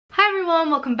everyone,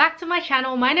 welcome back to my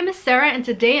channel. My name is Sarah and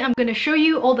today I'm going to show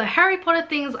you all the Harry Potter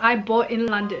things I bought in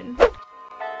London.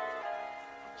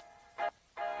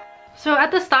 So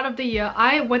at the start of the year,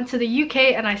 I went to the UK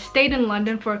and I stayed in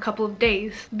London for a couple of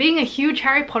days. Being a huge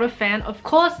Harry Potter fan, of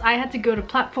course I had to go to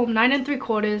platform 9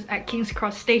 3/4 at King's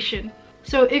Cross Station.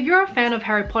 So if you're a fan of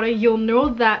Harry Potter, you'll know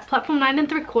that platform 9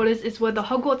 3/4 is where the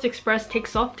Hogwarts Express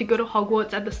takes off to go to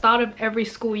Hogwarts at the start of every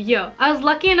school year. I was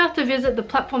lucky enough to visit the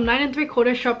platform 9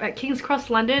 3/4 shop at King's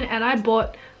Cross London and I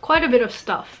bought quite a bit of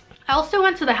stuff. I also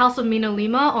went to the House of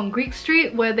Minalima on Greek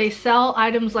Street where they sell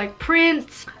items like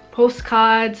prints,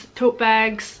 postcards, tote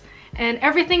bags, and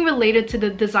everything related to the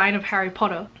design of Harry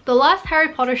Potter. The last Harry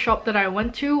Potter shop that I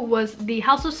went to was the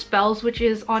House of Spells, which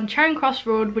is on Charing Cross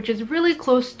Road, which is really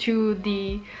close to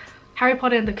the Harry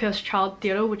Potter and the Cursed Child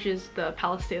Theatre, which is the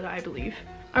Palace Theatre, I believe.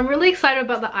 I'm really excited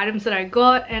about the items that I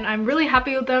got and I'm really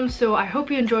happy with them, so I hope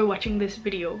you enjoy watching this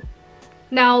video.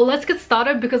 Now let's get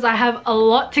started because I have a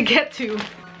lot to get to.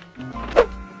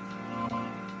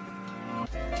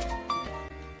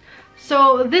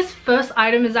 So this first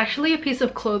item is actually a piece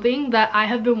of clothing that I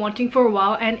have been wanting for a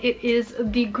while, and it is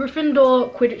the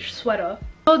Gryffindor Quidditch sweater.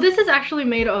 So this is actually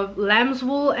made of lamb's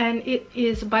wool and it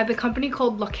is by the company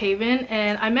called Lockhaven,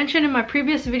 and I mentioned in my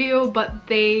previous video, but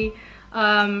they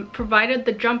provided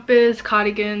the jumpers,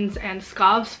 cardigans and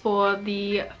scarves for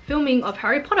the filming of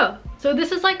Harry Potter. So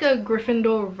this is like a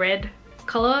Gryffindor red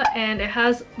color and it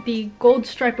has the gold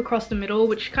stripe across the middle,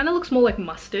 which kind of looks more like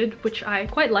mustard, which I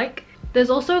quite like. There's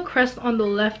also a crest on the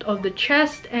left of the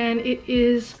chest and it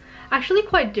is actually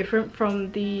quite different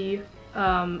from the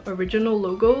original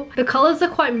logo. The colors are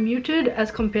quite muted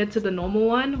as compared to the normal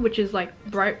one, which is like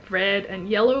bright red and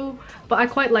yellow, but I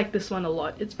quite like this one a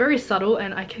lot. It's very subtle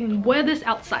and I can wear this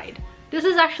outside. This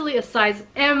is actually a size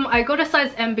M. I got a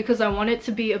size M because I want it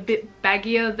to be a bit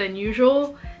baggier than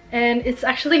usual, and it's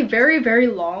actually very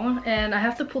long and I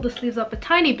have to pull the sleeves up a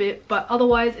tiny bit, but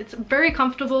otherwise it's very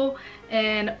comfortable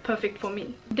and perfect for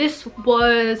me. This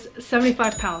was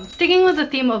 £75. Sticking with the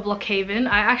theme of Lockhaven,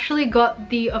 I actually got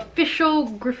the official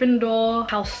Gryffindor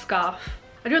house scarf.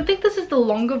 I don't think this is the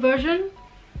longer version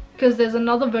because there's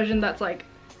another version that's like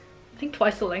I think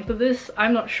twice the length of this.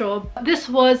 I'm not sure. This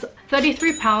was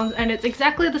 £33 and it's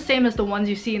exactly the same as the ones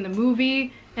you see in the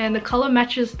movie, and the color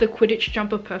matches the Quidditch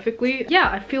jumper perfectly. Yeah,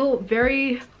 I feel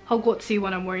very Hogwartsy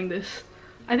when I'm wearing this.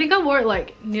 I think I wore it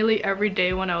like nearly every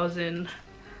day when I was in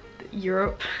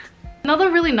Europe.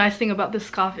 Another really nice thing about this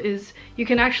scarf is you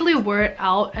can actually wear it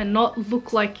out and not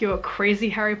look like you're a crazy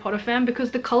Harry Potter fan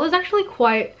because the color is actually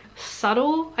quite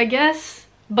subtle, I guess.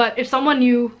 But if someone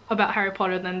knew about Harry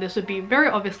Potter, then this would be very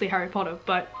obviously Harry Potter.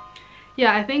 But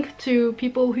yeah, I think to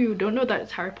people who don't know that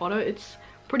it's Harry Potter, it's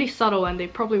pretty subtle and they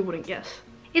probably wouldn't guess.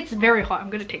 It's very hot. I'm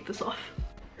gonna take this off.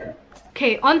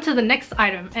 Okay, on to the next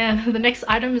item, and the next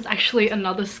item is actually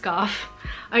another scarf.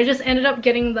 I just ended up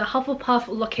getting the Hufflepuff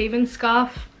Lockhaven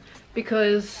scarf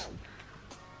because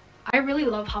I really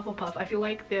love Hufflepuff. I feel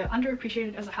like they're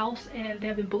underappreciated as a house and they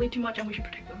have been bullied too much and we should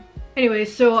protect them. Anyway,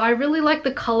 so I really like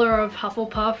the color of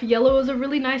Hufflepuff. Yellow is a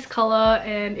really nice color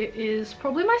and it is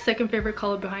probably my second favorite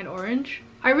color behind orange.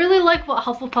 I really like what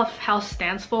Hufflepuff House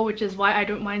stands for, which is why I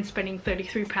don't mind spending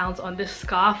 £33 on this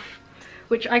scarf,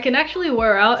 which I can actually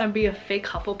wear out and be a fake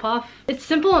Hufflepuff. It's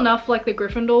simple enough, like the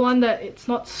Gryffindor one, that it's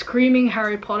not screaming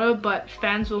Harry Potter, but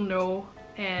fans will know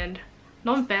and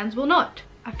non-fans will not.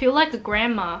 I feel like a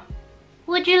grandma.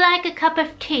 Would you like a cup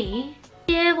of tea?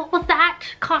 Yeah, what was that?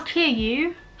 Can't hear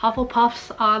you.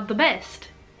 Hufflepuffs are the best,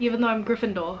 even though I'm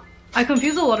Gryffindor. I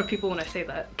confuse a lot of people when I say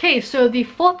that. Okay, so the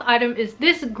fourth item is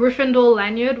this Gryffindor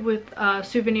lanyard with a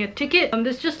souvenir ticket.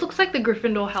 This just looks like the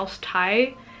Gryffindor house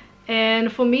tie. And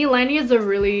for me, lanyards are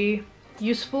really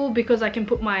useful because I can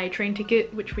put my train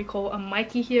ticket, which we call a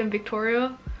Mikey here in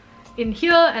Victoria, in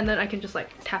here, and then I can just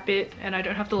like tap it and I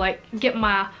don't have to like get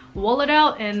my wallet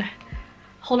out and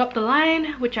hold up the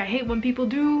line, which I hate when people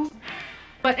do.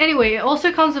 But anyway, it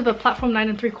also comes with a platform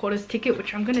 9 3/4 ticket,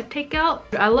 which I'm gonna take out.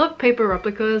 I love paper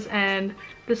replicas and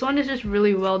this one is just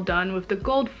really well done with the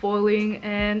gold foiling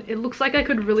and it looks like I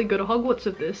could really go to Hogwarts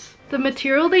with this. The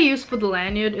material they use for the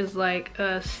lanyard is like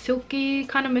a silky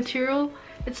kind of material.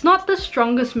 It's not the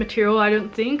strongest material, I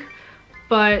don't think,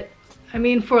 but I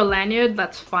mean for a lanyard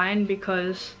that's fine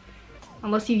because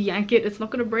unless you yank it, it's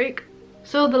not gonna break.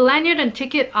 So the lanyard and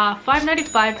ticket are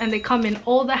 $5.95 and they come in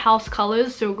all the house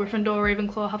colors, so Gryffindor,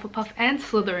 Ravenclaw, Hufflepuff and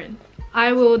Slytherin.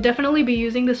 I will definitely be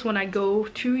using this when I go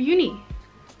to uni.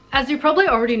 As you probably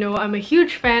already know, I'm a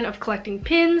huge fan of collecting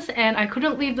pins and I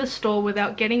couldn't leave the store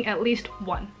without getting at least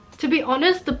one. To be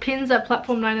honest, the pins at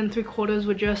platform 9 3/4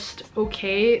 were just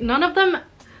okay. None of them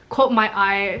caught my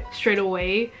eye straight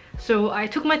away, So I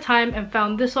took my time and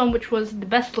found this one, which was the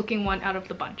best looking one out of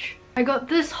the bunch. I got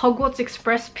this Hogwarts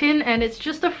Express pin, and it's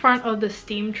just the front of the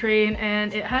steam train,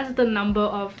 and it has the number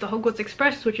of the Hogwarts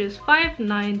Express, which is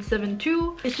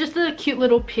 5972. It's just a cute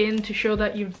little pin to show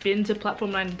that you've been to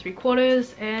platform 9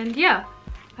 3/4, and yeah,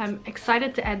 I'm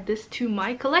excited to add this to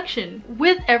my collection.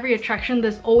 With every attraction,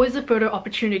 there's always a photo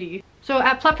opportunity. So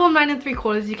at platform 9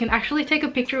 3/4, you can actually take a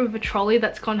picture of a trolley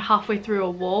that's gone halfway through a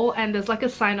wall, and there's like a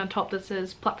sign on top that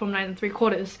says platform 9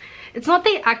 3/4. It's not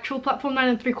the actual platform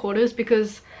 9 3/4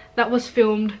 because that was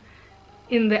filmed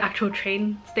in the actual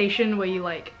train station where you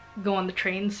like go on the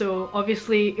train, so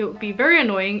obviously it would be very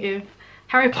annoying if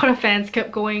Harry Potter fans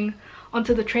kept going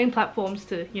onto the train platforms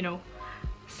to, you know,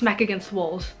 smack against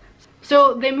walls.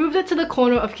 So they moved it to the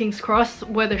corner of King's Cross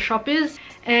where the shop is,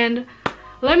 and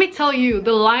let me tell you,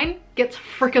 the line gets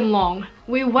freaking long.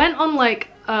 We went on like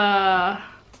a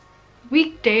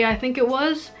weekday, I think it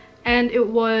was, and I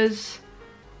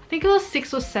think it was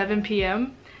 6 or 7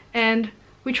 p.m. and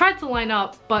we tried to line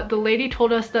up, but the lady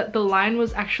told us that the line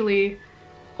was actually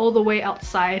all the way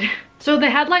outside. So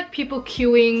they had like people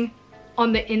queuing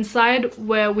on the inside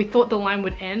where we thought the line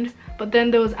would end, but then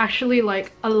there was actually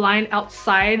like a line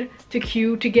outside to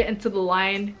queue to get into the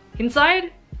line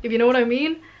inside, if you know what I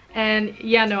mean. And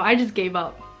yeah, no, I just gave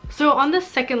up. So on the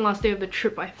second last day of the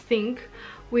trip, I think,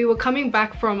 we were coming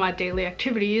back from our daily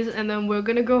activities, and then we're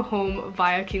gonna go home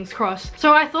via King's Cross.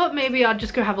 So I thought maybe I'd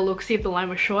just go have a look, see if the line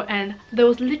was short, and there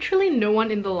was literally no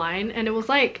one in the line, and it was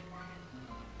like,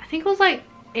 I think it was like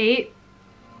 8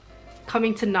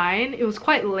 coming to 9. It was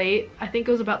quite late. I think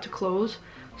it was about to close.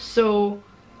 So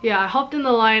yeah, I hopped in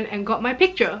the line and got my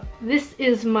picture. This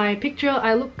is my picture.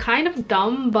 I look kind of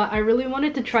dumb, but I really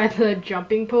wanted to try the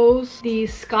jumping pose. The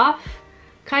scarf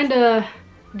kind of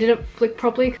didn't flick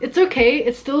properly. It's okay,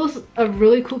 it's still a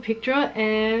really cool picture,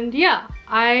 and yeah,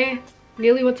 I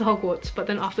nearly went to Hogwarts, but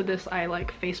then after this I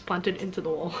like face planted into the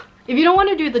wall. If you don't want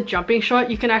to do the jumping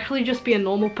shot, you can actually just be a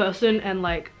normal person and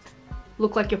like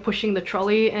look like you're pushing the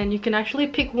trolley, and you can actually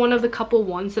pick one of the couple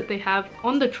wands that they have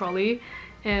on the trolley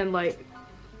and like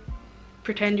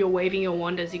pretend you're waving your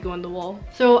wand as you go on the wall.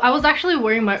 So I was actually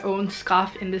wearing my own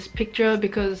scarf in this picture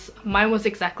because mine was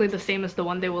exactly the same as the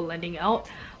one they were lending out.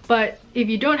 But if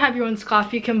you don't have your own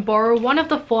scarf, you can borrow one of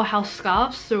the 4 house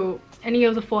scarves, so any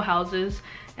of the 4 houses,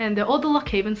 and they're all the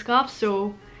Lockhaven scarves.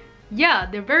 So yeah,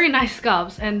 they're very nice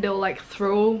scarves, and they'll like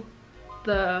throw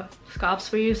the scarves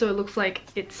for you so it looks like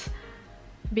it's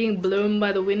being blown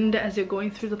by the wind as you're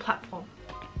going through the platform.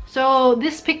 So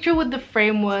this picture with the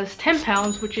frame was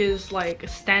 £10, which is like a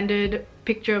standard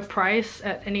picture price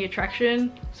at any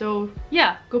attraction. So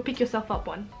yeah, go pick yourself up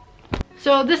one.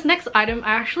 So this next item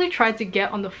I actually tried to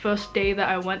get on the first day that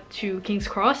I went to King's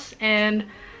Cross, and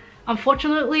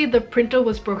unfortunately the printer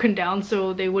was broken down,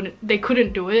 so they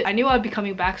couldn't do it. I knew I'd be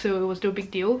coming back, so it was no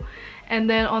big deal. And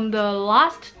then on the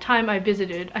last time I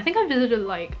visited, I think I visited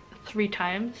like 3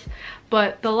 times,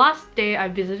 but the last day I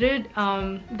visited,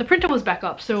 the printer was back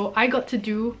up, so I got to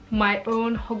do my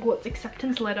own Hogwarts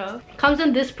acceptance letter. It comes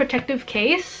in this protective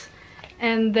case,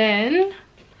 and then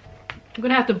I'm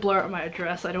gonna have to blur out my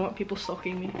address. I don't want people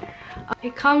stalking me.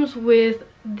 It comes with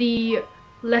the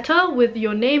letter with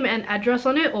your name and address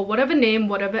on it, or whatever name,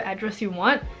 whatever address you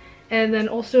want, and then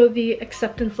also the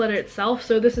acceptance letter itself.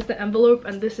 So this is the envelope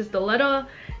and this is the letter,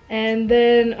 and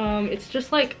then it's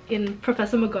just like in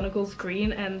Professor McGonagall's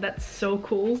green, and that's so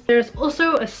cool. There's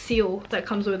also a seal that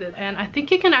comes with it, and I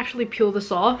think you can actually peel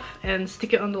this off and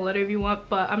stick it on the letter if you want,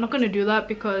 but I'm not gonna do that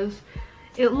because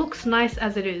it looks nice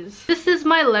as it is. This is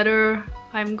my letter.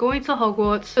 I'm going to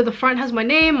Hogwarts. So the front has my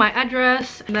name, my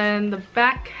address, and then the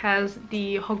back has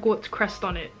the Hogwarts crest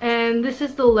on it. And this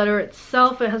is the letter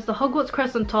itself. It has the Hogwarts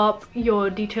crest on top, your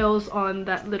details on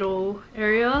that little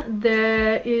area.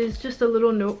 There is just a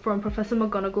little note from Professor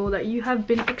McGonagall that you have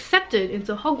been accepted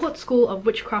into Hogwarts School of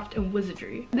Witchcraft and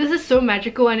Wizardry. This is so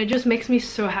magical, and it just makes me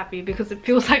so happy because it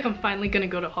feels like I'm finally gonna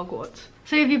go to Hogwarts.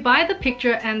 So if you buy the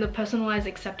picture and the personalized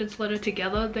acceptance letter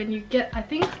together, then you get, I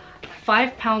think,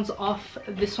 £5 off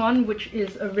this one, which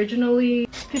is originally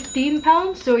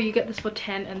 £15. So you get this for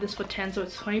 10 and this for 10, so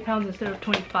it's £20 instead of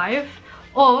 25.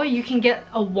 Or you can get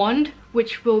a wand,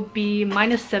 which will be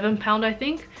minus £7, I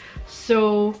think.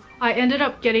 So I ended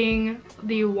up getting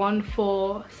the wand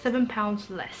for £7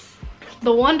 less.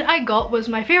 The wand I got was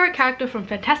my favorite character from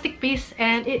Fantastic Beasts,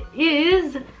 and it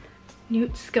is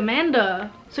Newt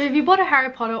Scamander. So if you bought a Harry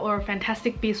Potter or a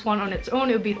Fantastic Beasts one on its own,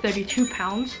 it would be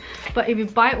 £32. But if you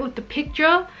buy it with the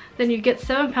picture, then you get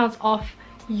 £7 off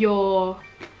your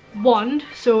wand.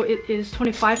 So it is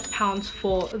 £25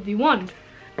 for the wand.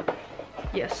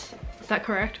 Yes, is that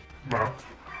correct? No.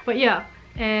 But yeah,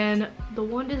 and the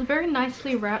wand is very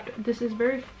nicely wrapped. This is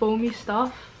very foamy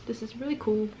stuff. This is really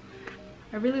cool.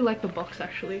 I really like the box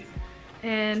actually.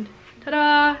 And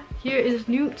ta-da! Here is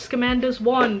Newt Scamander's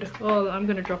wand. Oh, I'm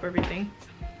gonna drop everything.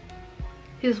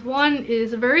 His wand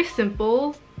is very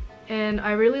simple, and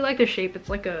I really like the shape. It's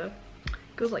like it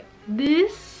goes like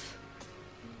this.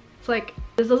 It's like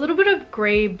there's a little bit of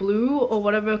gray, blue, or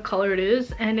whatever color it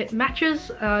is, and it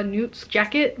matches Newt's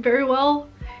jacket very well.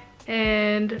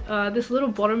 And this little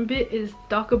bottom bit is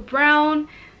darker brown,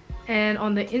 and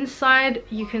on the inside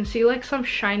you can see like some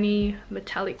shiny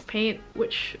metallic paint,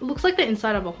 which looks like the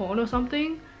inside of a horn or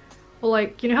something, or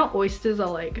like, you know how oysters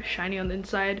are like shiny on the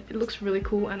inside. It looks really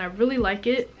cool and I really like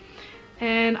it.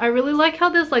 And I really like how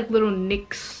there's like little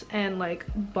nicks and like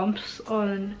bumps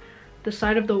on the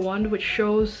side of the wand, which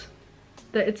shows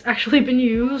that it's actually been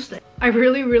used. I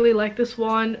really like this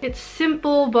wand. It's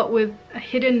simple but with a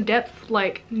hidden depth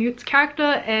like Newt's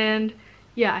character, and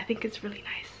yeah, I think it's really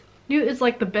nice. Newt is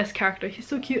like the best character. He's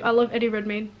so cute. I love Eddie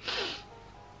Redmayne.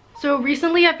 So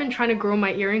recently I've been trying to grow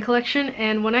my earring collection,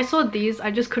 and when I saw these I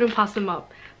just couldn't pass them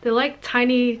up. They're like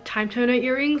tiny time turner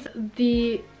earrings.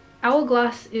 The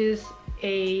hourglass is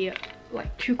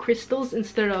like 2 crystals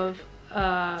instead of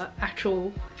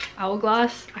actual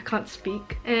hourglass. I can't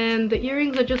speak. And the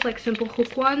earrings are just like simple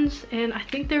hook ones, and I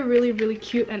think they're really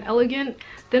cute and elegant.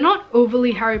 They're not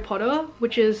overly Harry Potter,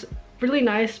 which is really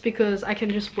nice because I can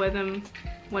just wear them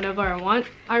whenever I want.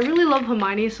 I really love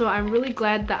Hermione, so I'm really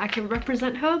glad that I can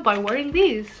represent her by wearing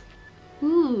these.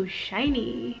 Ooh,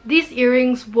 shiny. These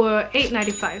earrings were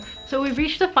 $8.95. So we've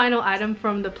reached the final item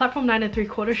from the platform 9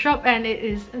 3/4 shop, and it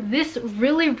is this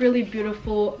really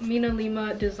beautiful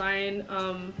Minalima design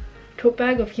tote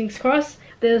bag of King's Cross.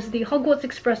 There's the Hogwarts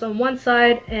Express on one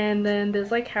side, and then there's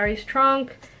like Harry's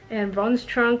trunk and Ron's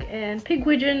trunk and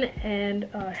Pigwidgeon and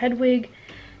Hedwig,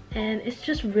 and it's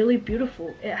just really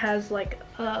beautiful. It has like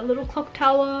a little clock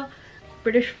tower,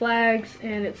 British flags,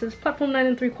 and it says platform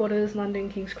 9 3/4 London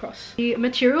King's Cross. The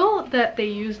material that they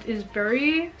used is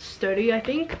very sturdy, I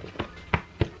think.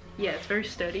 Yeah, it's very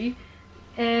sturdy.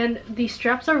 And the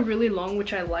straps are really long,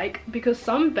 which I like, because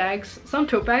some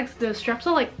tote bags, the straps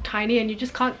are like tiny and you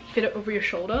just can't fit it over your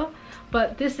shoulder.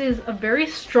 But this is a very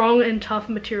strong and tough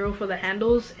material for the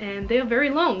handles, and they are very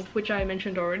long, which I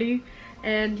mentioned already.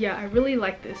 And yeah, I really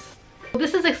like this.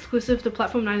 This is exclusive to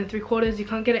platform 9 3/4. You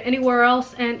can't get it anywhere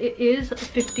else, and it is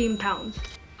 £15.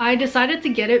 I decided to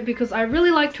get it because I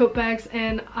really like tote bags,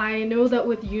 and I know that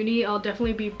with uni I'll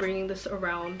definitely be bringing this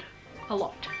around a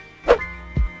lot.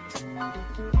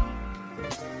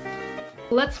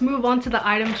 Let's move on to the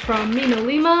items from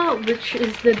Minalima, which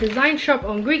is the design shop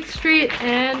on Greek Street.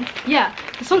 And yeah,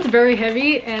 this one's very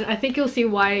heavy, and I think you'll see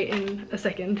why in a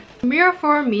second.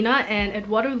 Mirafor Mina and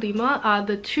Eduardo Lima are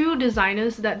the 2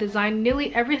 designers that design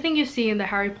nearly everything you see in the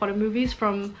Harry Potter movies,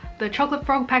 from the chocolate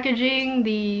frog packaging,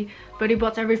 the Bertie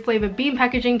Bott's Every Flavor bean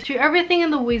packaging, to everything in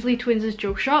the Weasley Twins'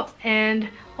 joke shop, and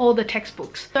all the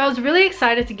textbooks. So I was really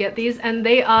excited to get these, and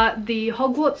they are the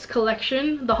Hogwarts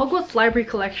collection, the Hogwarts library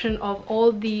collection of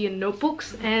all the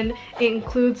notebooks, and it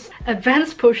includes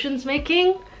Advanced Potions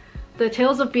Making, The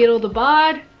Tales of Beedle the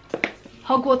Bard,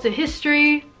 Hogwarts: A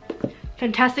History,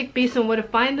 Fantastic Beasts and Where to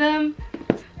Find Them,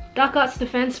 Dark Arts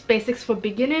Defense Basics for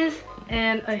Beginners,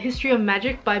 and A History of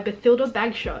Magic by Bathilda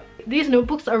Bagshot. These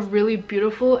notebooks are really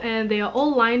beautiful, and they are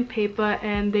all lined paper,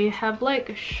 and they have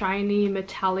like shiny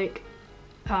metallic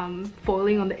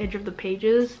foiling on the edge of the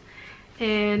pages,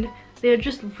 and they're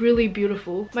just really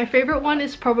beautiful. My favorite one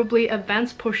is probably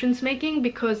Advanced Potions Making,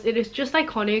 because it is just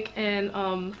iconic, and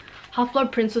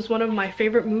Half-Blood Prince is one of my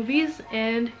favorite movies,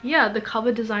 and yeah, the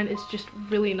cover design is just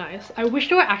really nice. I wish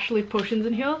there were actually potions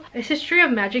in here. A History of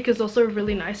Magic is also a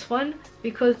really nice one,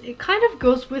 because it kind of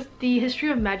goes with the History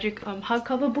of Magic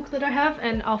hardcover book that I have,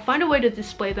 and I'll find a way to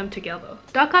display them together.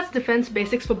 Dark Arts Defense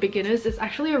Basics for Beginners is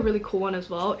actually a really cool one as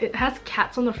well. It has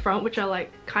cats on the front, which are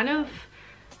like kind of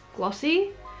glossy,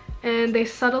 and they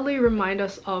subtly remind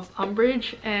us of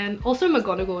Umbridge and also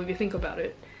McGonagall if you think about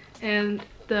it. And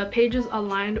the pages are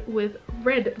lined with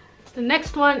red. The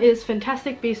next one is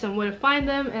Fantastic Beasts and Where to Find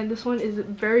Them, and this one is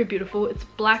very beautiful. It's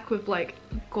black with like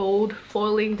gold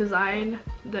foiling design.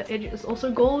 The edge is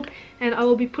also gold, and I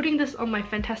will be putting this on my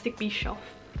Fantastic Beasts shelf.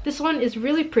 This one is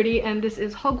really pretty, and this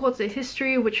is Hogwarts: A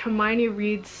History, which Hermione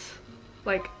reads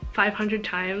like 500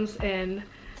 times, and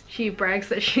she brags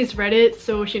that she's read it,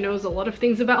 so she knows a lot of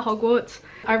things about Hogwarts.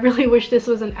 I really wish this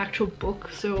was an actual book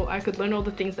so I could learn all the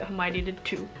things that Hermione did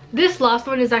too. This last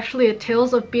one is actually a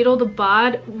Tales of Beedle the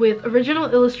Bard with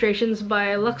original illustrations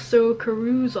by Luxo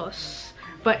Caruzos.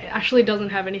 but it actually doesn't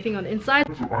have anything on the inside.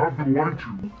 So I have been wanting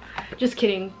to. Just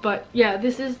kidding. But yeah,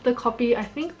 this is the copy I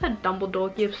think that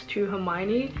Dumbledore gives to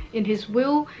Hermione in his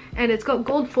will, and it's got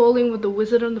gold foiling with the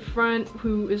wizard on the front,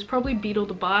 who is probably Beedle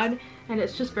the Bard, and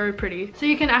it's just very pretty. So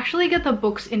you can actually get the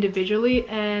books individually,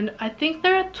 and I think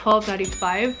they're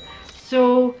 $12.95.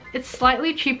 So it's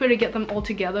slightly cheaper to get them all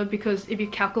together, because if you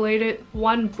calculate it,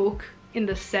 one book in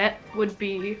the set would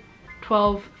be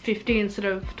 $12.50 instead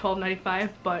of $12.95,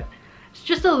 but it's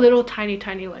just a little tiny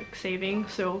like saving.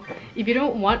 So if you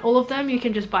don't want all of them, you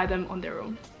can just buy them on their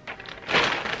own.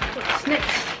 What's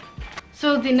next?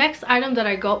 So the next item that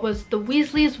I got was the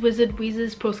Weasley's Wizard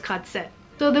Wheezes postcard set.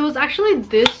 So there was actually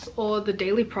this or the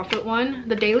Daily Prophet one.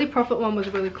 The Daily Prophet one was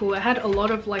really cool. It had a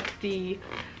lot of like the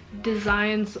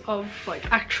designs of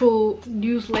like actual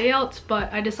news layouts,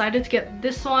 but I decided to get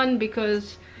this one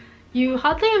because you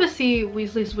hardly ever see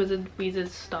Weasley's Wizard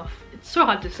Wheezes stuff. It's so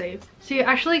hard to say. So you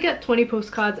actually get 20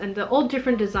 postcards, and they're all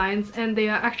different designs, and they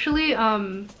are actually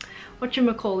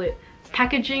whatchamacallit,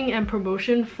 packaging and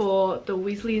promotion for the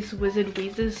Weasley's Wizard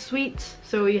Wheezes suites.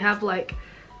 So you have like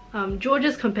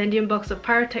George's compendium box of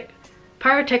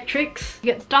pyrotech tricks,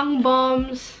 you get dung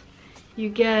bombs, you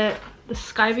get the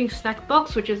skiving snack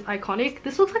box, which is iconic.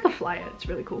 This looks like a flyer. It's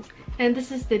really cool. And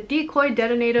this is the decoy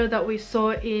detonator that we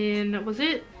saw in, was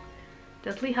it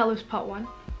Deathly Hallows Part 1?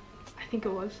 I think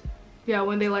it was. Yeah,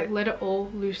 when they like let it all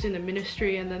loose in the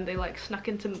Ministry, and then they like snuck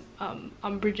into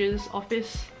Umbridge's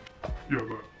office. Yeah,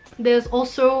 that. There's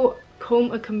also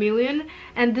Comb a Chameleon,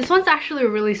 and this one's actually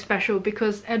really special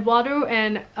because Eduardo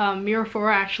and Miraflora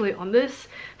are actually on this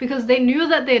because they knew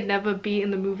that they'd never be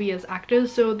in the movie as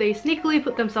actors, so they sneakily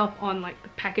put themselves on like the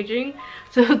packaging.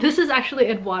 So this is actually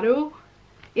Eduardo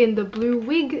in the blue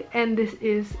wig, and this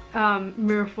is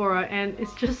Miraflora, and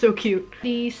it's just so cute.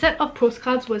 The set of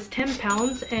postcards was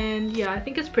 £10, and yeah, I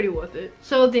think it's pretty worth it.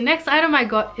 So the next item I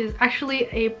got is actually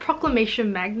a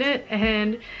proclamation magnet,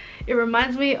 and it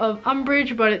reminds me of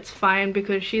Umbridge, but it's fine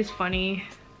because she's funny,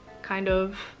 kind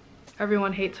of.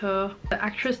 Everyone hates her. The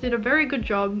actress did a very good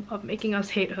job of making us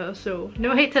hate her, so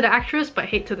no hate to the actress, but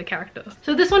hate to the character.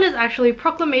 So this one is actually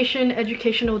Proclamation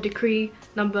Educational Decree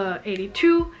number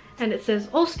 82, and it says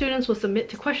all students will submit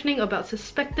to questioning about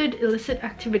suspected illicit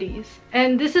activities.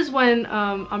 And this is when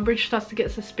Umbridge starts to get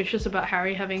suspicious about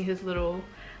Harry having his little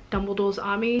Dumbledore's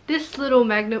army. This little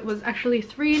magnet was actually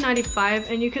 $3.95,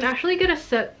 and you can actually get a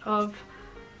set of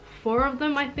 4 of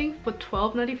them, I think, for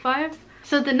 $12.95.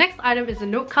 So the next item is a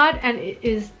note card, and it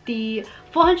is the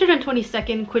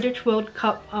 422nd Quidditch World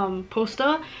Cup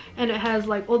poster, and it has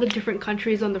like all the different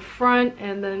countries on the front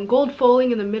and then gold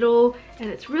foiling in the middle, and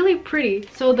it's really pretty.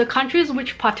 So the countries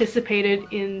which participated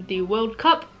in the World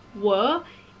Cup were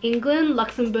England,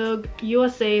 Luxembourg,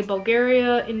 USA,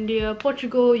 Bulgaria, India,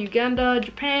 Portugal, Uganda,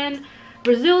 Japan,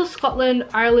 Brazil, Scotland,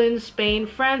 Ireland, Spain,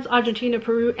 France, Argentina,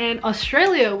 Peru, and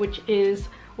Australia, which is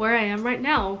where I am right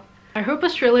now. I hope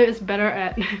Australia is better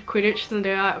at Quidditch than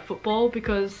they are at football,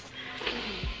 because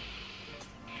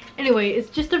anyway, it's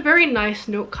just a very nice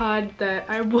note card that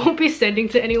I won't be sending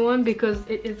to anyone because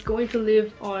it is going to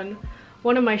live on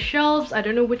one of my shelves. I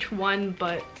don't know which one,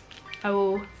 but I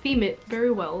will theme it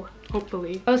very well,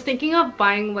 hopefully. I was thinking of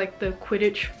buying like the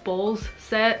Quidditch balls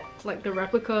set, like the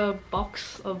replica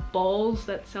box of balls.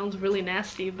 That sounds really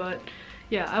nasty, but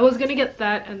yeah, I was gonna get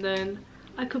that, and then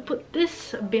I could put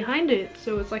this behind it,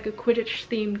 so it's like a Quidditch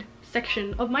themed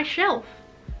section of my shelf.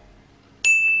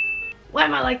 Why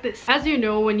am I like this? As you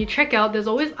know, when you check out, there's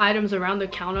always items around the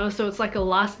counter, so it's like a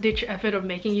last ditch effort of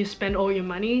making you spend all your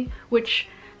money, which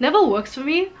never works for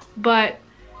me, but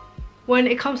when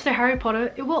it comes to Harry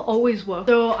Potter, it will always work.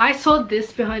 So I saw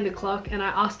this behind the clock and I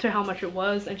asked her how much it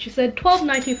was, and she said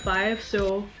 $12.95,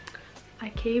 so I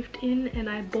caved in and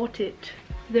I bought it.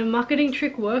 The marketing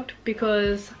trick worked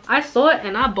because I saw it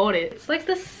and I bought it. It's like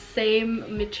the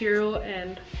same material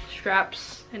and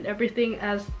straps and everything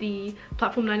as the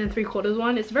platform 9 3/4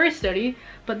 one. It's very sturdy,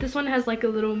 but this one has like a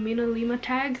little Minalima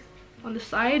tag on the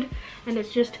side, and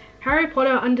it's just Harry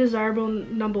Potter Undesirable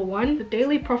 #1. The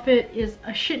Daily Prophet is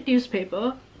a shit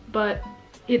newspaper, but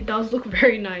it does look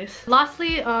very nice.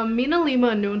 Lastly,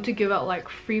 Minalima are known to give out like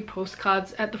free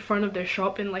postcards at the front of their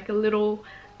shop in like a little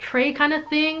tray kind of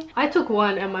thing. I took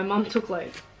one and my mom took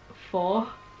like 4.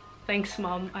 Thanks,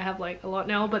 mom. I have like a lot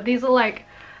now, but these are like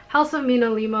House of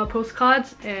Minalima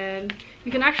postcards, and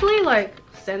you can actually like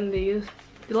send these.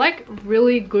 They're like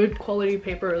really good quality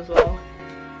paper as well.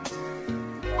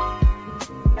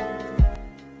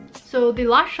 So the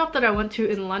last shop that I went to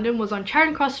in London was on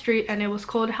Charing Cross Street and it was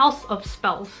called House of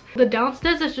Spells. The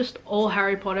downstairs is just all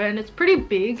Harry Potter and it's pretty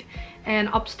big, and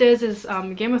upstairs is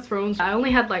Game of Thrones. I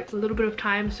only had like a little bit of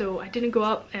time, so I didn't go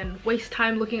up and waste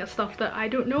time looking at stuff that I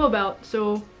don't know about.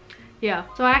 So yeah,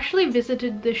 so I actually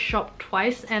visited this shop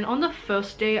twice, and on the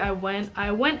first day I went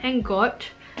and got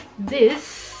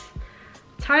this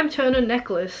Time Turner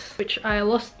necklace, which I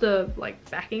lost the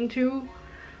like backing to,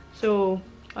 so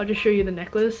I'll just show you the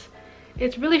necklace.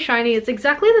 It's really shiny. It's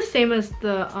exactly the same as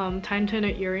the Time Turner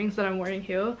earrings that I'm wearing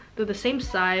here. They're the same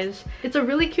size. It's a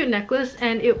really cute necklace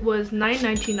and it was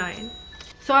 $9.99.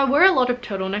 So I wear a lot of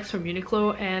turtlenecks from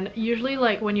Uniqlo, and usually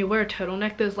like when you wear a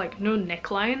turtleneck there's like no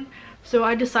neckline. So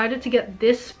I decided to get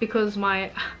this because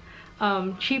my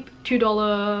cheap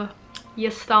 $2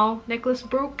 Yes Style necklace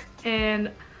broke and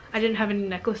I didn't have any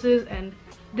necklaces, and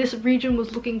this region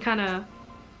was looking kind of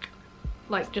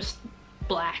like just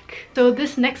black. So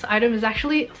this next item is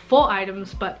actually 4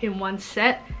 items but in one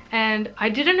set, and I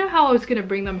didn't know how I was gonna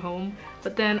bring them home,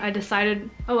 but then I decided,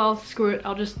 oh well, screw it,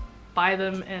 I'll just buy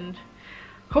them and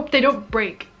hope they don't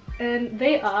break. And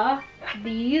they are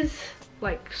these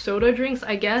like soda drinks,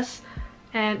 I guess,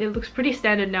 and it looks pretty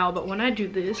standard now, but when I do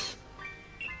this,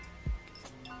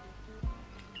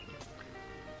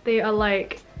 they are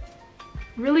like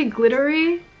really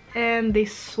glittery and they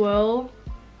swirl,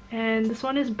 and this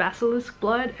one is basilisk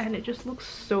blood and it just looks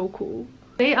so cool.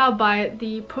 They are by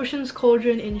the Potions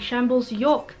Cauldron in Shambles,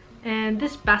 York, and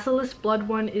this basilisk blood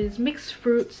one is mixed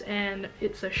fruits and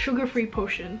it's a sugar-free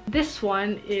potion. This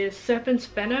one is Serpent's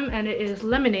Venom and it is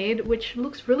lemonade, which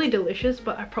looks really delicious,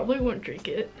 but I probably won't drink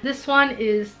it. This one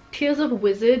is Tears of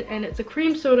Wizard and it's a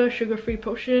cream soda sugar-free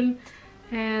potion,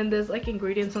 and there's like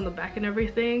ingredients on the back and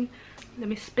everything. Let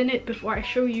me spin it before I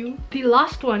show you. The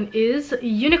last one is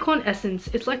Unicorn Essence.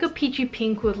 It's like a peachy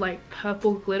pink with like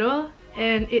purple glitter,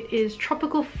 and it is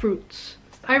tropical fruits.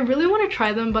 I really want to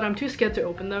try them, but I'm too scared to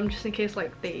open them just in case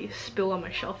like they spill on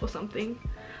my shelf or something.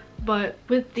 But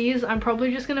with these, I'm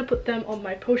probably just gonna put them on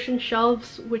my potion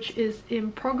shelves, which is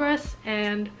in progress,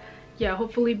 and yeah,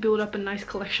 hopefully build up a nice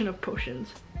collection of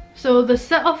potions. So the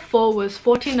set of 4 was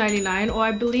 $14.99, or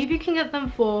I believe you can get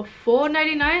them for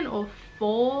 $4.99 or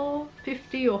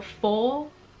 $4.50 or $4.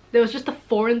 There was just a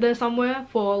 4 in there somewhere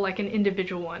for like an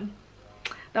individual one.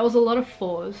 That was a lot of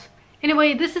 4s.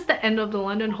 Anyway, this is the end of the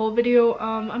London haul video.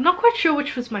 I'm not quite sure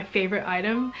which was my favorite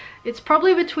item. It's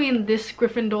probably between this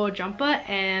Gryffindor jumper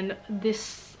and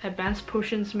this advanced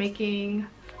potions making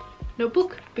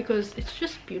notebook because it's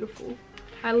just beautiful.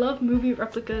 I love movie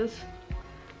replicas.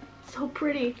 So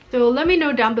pretty. So let me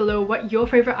know down below what your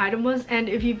favorite item was and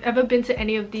if you've ever been to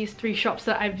any of these 3 shops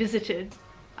that I visited.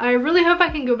 I really hope I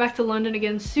can go back to London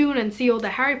again soon and see all the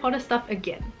Harry Potter stuff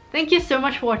again. Thank you so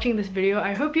much for watching this video.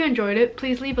 I hope you enjoyed it.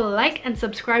 Please leave a like and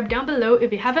subscribe down below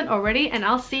if you haven't already, and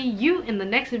I'll see you in the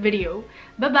next video.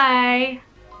 Bye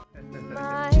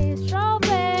bye!